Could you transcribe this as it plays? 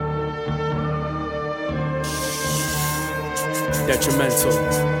Detrimental.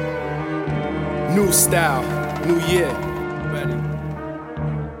 New style, new year. Ready?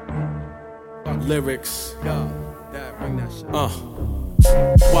 Lyrics.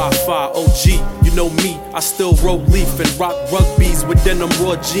 Wi-Fi OG, you know me, I still roll leaf and rock rugbies within them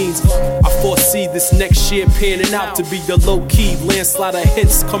raw jeans. I foresee this next year panning out to be the low-key landslide of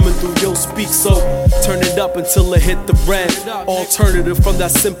hits coming through your speak. So turn it up until it hit the red. Alternative from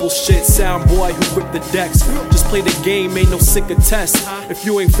that simple shit. Sound boy who whip the decks. Just play the game, ain't no sicker test. If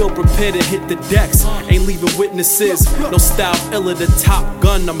you ain't feel prepared to hit the decks, ain't leaving witnesses. No style illa the Top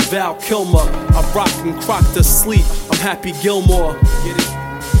Gun, I'm Val Kilmer. I rock and crock to sleep, I'm Happy Gilmore.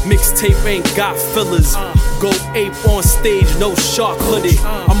 Mixtape ain't got fillers. Go ape on stage, no shark hoodie.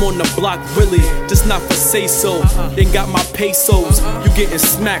 I'm on the block really, just not for say so. Ain't got my pesos, you getting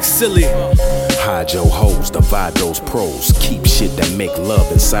smacked silly. Hide your hoes, divide those pros. Keep shit that make love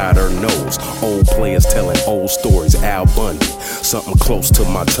inside her nose. Old players telling old stories, Al Bundy. Something close to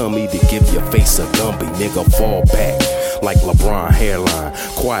my tummy to give your face a Gumby. Nigga, fall back like LeBron hairline.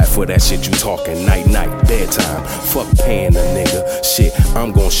 Quiet for that shit you talking, night, bedtime. Fuck paying a nigga, shit,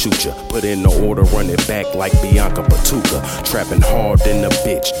 I'm gon' shoot ya. Put in the order, run it back like Bianca Patuka. Trapping hard in the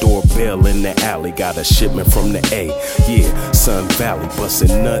bitch, doorbell in the alley. Got a shipment from the A, yeah, Sun Valley.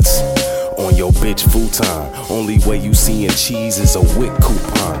 Bustin' nuts on your bitch futon. Only way you seeing cheese is a WIC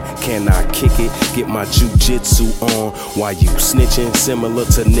coupon. Can I kick it? Get my jujitsu on. While you snitching, similar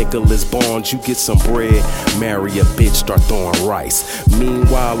to Nicholas Barnes. You get some bread, marry a bitch, start throwing rice.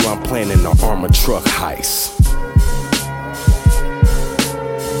 Meanwhile, I'm planning an armored truck heist.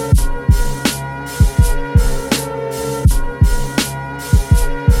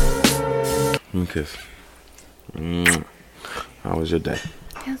 Kiss. How was your day?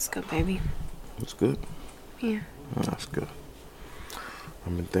 Yeah, it's good, baby. It's good? Yeah. Oh, that's good.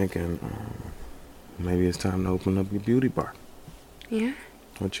 I've been thinking maybe it's time to open up your beauty bar. Yeah?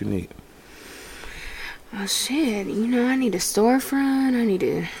 What you need? Oh, shit. You know, I need a storefront. I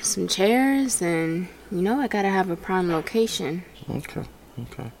need some chairs. And, you know, I gotta have a prime location. Okay.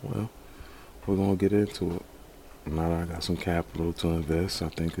 Well, we're gonna get into it. Now that I got some capital to invest, I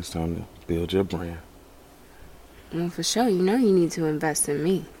think it's time to build your brand. Well, for sure. You know you need to invest in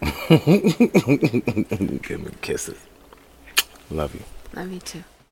me. Give me kisses. Love you. Love you, too.